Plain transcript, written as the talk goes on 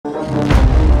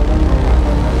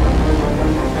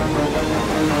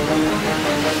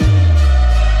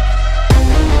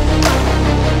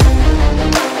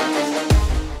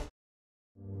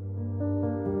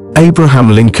Abraham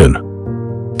Lincoln,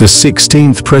 the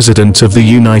 16th President of the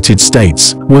United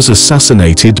States, was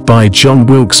assassinated by John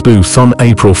Wilkes Booth on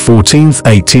April 14,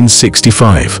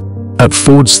 1865, at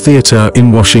Ford's Theater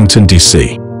in Washington,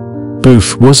 D.C.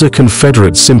 Booth was a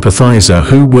Confederate sympathizer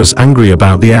who was angry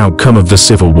about the outcome of the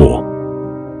Civil War.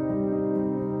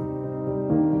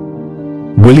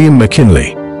 William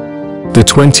McKinley, the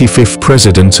 25th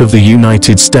President of the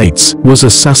United States, was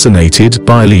assassinated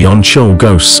by Leon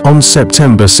Czolgosz on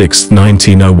September 6,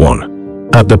 1901,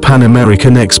 at the Pan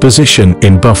American Exposition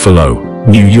in Buffalo,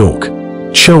 New York.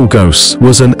 Czolgosz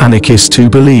was an anarchist who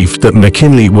believed that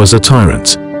McKinley was a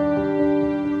tyrant.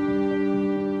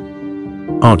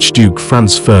 Archduke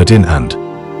Franz Ferdinand,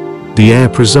 the heir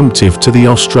presumptive to the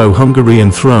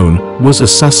Austro-Hungarian throne, was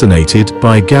assassinated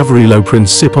by Gavrilo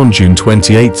Princip on June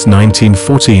 28,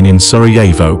 1914 in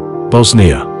Sarajevo,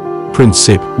 Bosnia.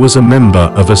 Princip was a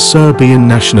member of a Serbian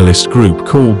nationalist group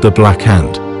called the Black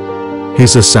Hand.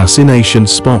 His assassination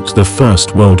sparked the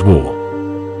First World War.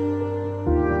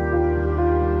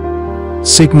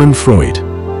 Sigmund Freud,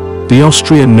 the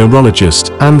Austrian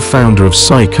neurologist and founder of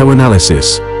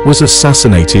psychoanalysis, was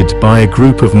assassinated by a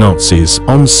group of Nazis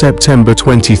on September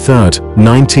 23,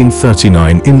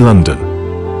 1939 in London.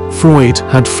 Freud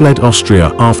had fled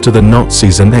Austria after the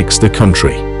Nazis annexed the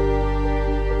country.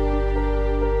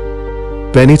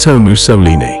 Benito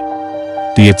Mussolini,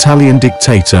 the Italian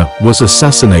dictator, was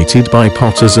assassinated by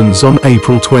partisans on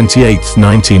April 28,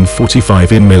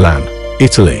 1945 in Milan,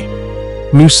 Italy.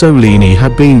 Mussolini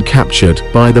had been captured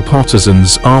by the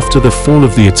partisans after the fall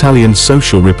of the Italian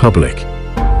Social Republic.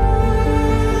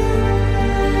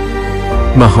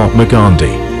 Mahatma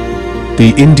Gandhi,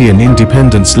 the Indian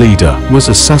independence leader, was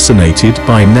assassinated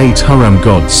by Nate Huram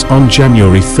Godse on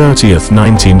January 30,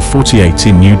 1948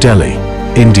 in New Delhi,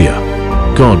 India.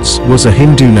 Godse was a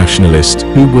Hindu nationalist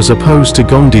who was opposed to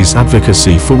Gandhi's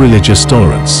advocacy for religious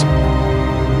tolerance.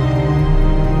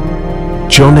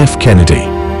 John F.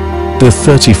 Kennedy, the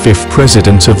 35th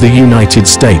President of the United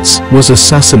States, was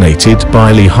assassinated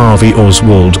by Lee Harvey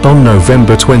Oswald on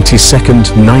November 22,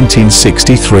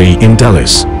 1963 in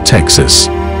Dallas, Texas.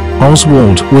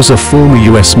 Oswald was a former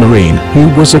U.S. Marine who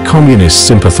was a communist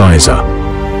sympathizer.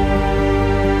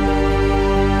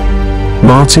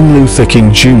 Martin Luther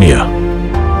King Jr.,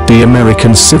 the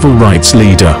American civil rights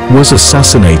leader, was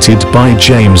assassinated by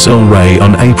James Earl Ray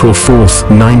on April 4,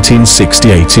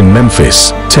 1968 in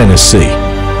Memphis, Tennessee.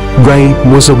 Ray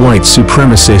was a white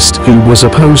supremacist who was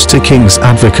opposed to King's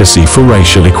advocacy for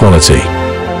racial equality.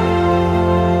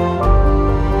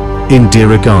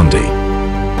 Indira Gandhi,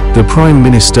 the Prime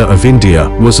Minister of India,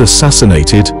 was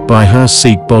assassinated by her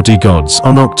Sikh bodyguards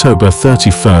on October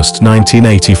 31,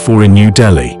 1984 in New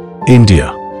Delhi,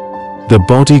 India. The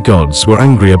bodyguards were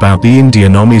angry about the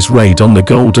Indian Army's raid on the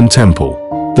Golden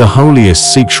Temple, the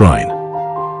holiest Sikh shrine.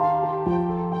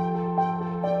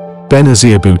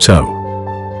 Benazir Bhutto,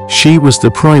 she was the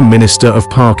Prime Minister of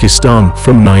Pakistan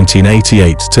from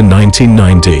 1988 to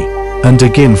 1990, and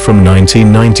again from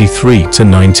 1993 to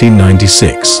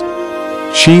 1996.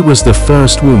 She was the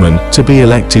first woman to be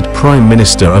elected Prime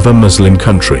Minister of a Muslim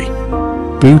country.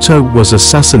 Bhutto was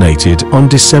assassinated on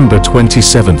December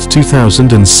 27,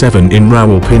 2007 in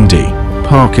Rawalpindi,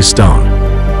 Pakistan.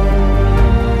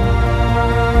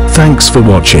 Thanks for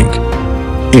watching.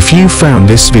 If you found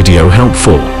this video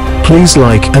helpful, please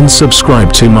like and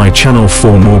subscribe to my channel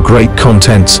for more great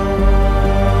content.